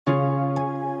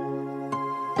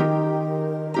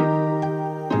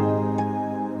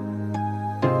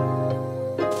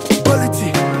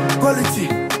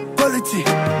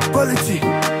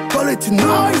pretty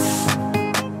nice.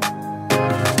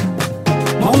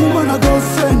 My woman I go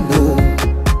send no.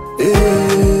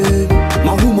 Hey,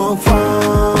 my woman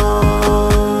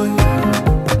fine.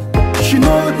 She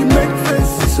know the make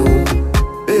faces so.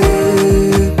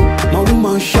 Hey, my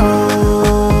woman shine.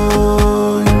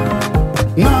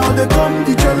 Now they come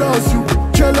to jealous you,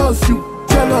 jealous you,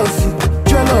 jealous you,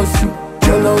 jealous you,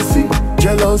 jealousy,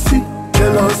 jealousy,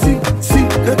 jealousy. See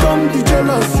they come to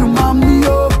jealous you, mommy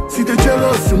oh. See they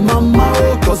jealous you, mama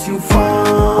oh, cause you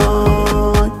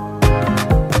fine.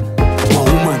 My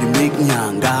woman they make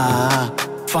nyanga,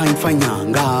 fine fine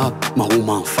nyanga. My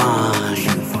woman fine. She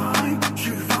fine,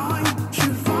 she fine, she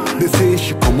fine. They say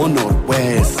she come on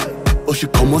northwest, or she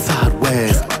come on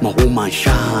southwest. My woman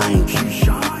shine. She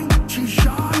shine, she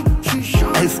shine, she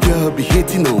shine. Ex-girl be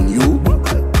hating on you,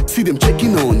 see them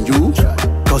checking on you,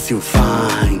 cause you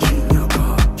fine.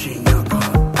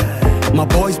 My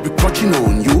boys be crouching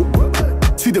on you,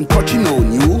 see them crouching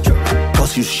on you,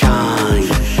 cause you shine.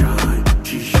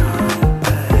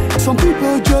 Some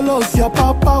people jealous, ya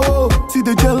papa oh. See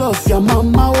they jealous, ya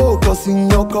mama oh. Cause in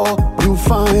your car, you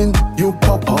fine, you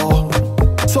papa.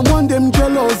 Someone them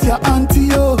jealous, ya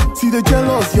auntie oh. See they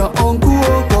jealous, ya uncle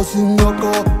oh. Cause in your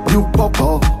car, you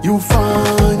papa, you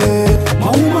fine eh.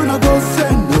 My woman I go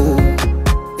send no.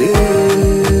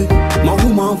 Eh, my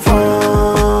woman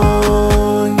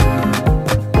fine.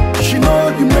 She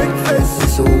know the make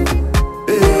faces so.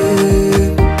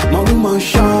 Eh, my woman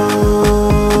shine.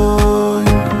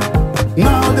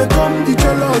 Now they come to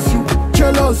jealous you,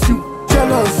 jealous you,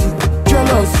 jealous you,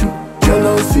 jealous you,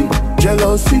 jealousy,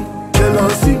 jealousy,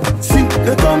 jealousy. See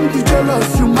they come to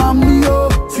jealous you, mommy oh.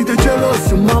 See they jealous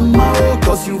you, mama oh,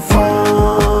 cause you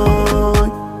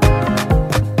fine.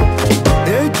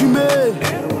 Hey Jimmy,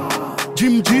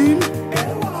 Jim Jim,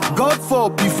 God for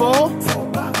before.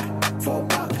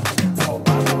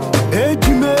 Hey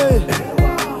Jimmy,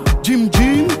 Jim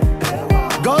Jim,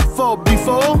 God for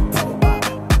before.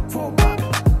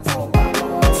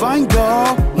 Fine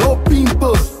girl, no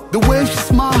pimples. The way she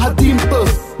smile, her dimples.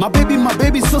 My baby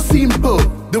so simple.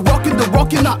 The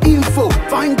rockin', her info.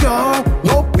 Fine girl,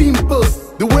 no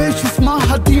pimples. The way she smile,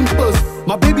 her dimples.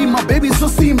 My baby so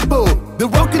simple. The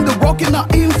rockin', her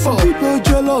info. People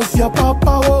jealous, ya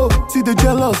papa oh. See the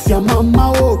jealous, ya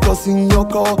mama oh. Cause in your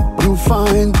car, you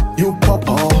fine, you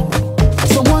papa.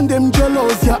 Someone them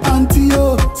jealous, ya auntie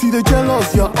oh. See the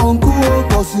jealous, ya uncle oh.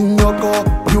 Cause in your car,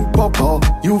 you papa,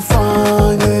 you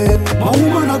fine eh. My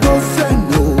woman I go send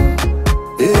no.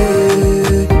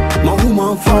 Eh, my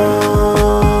woman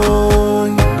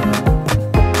fine.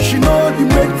 She know the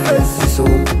make faces so.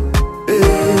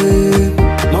 Eh,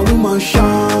 my woman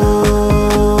shine.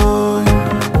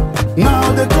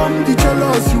 Now they come to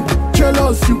jealous you,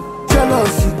 jealous you,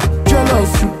 jealous you,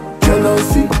 jealous you,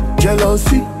 jealousy,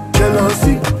 jealousy,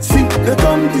 jealousy. See they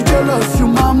come to jealous you,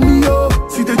 mommy oh.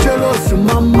 See the jealous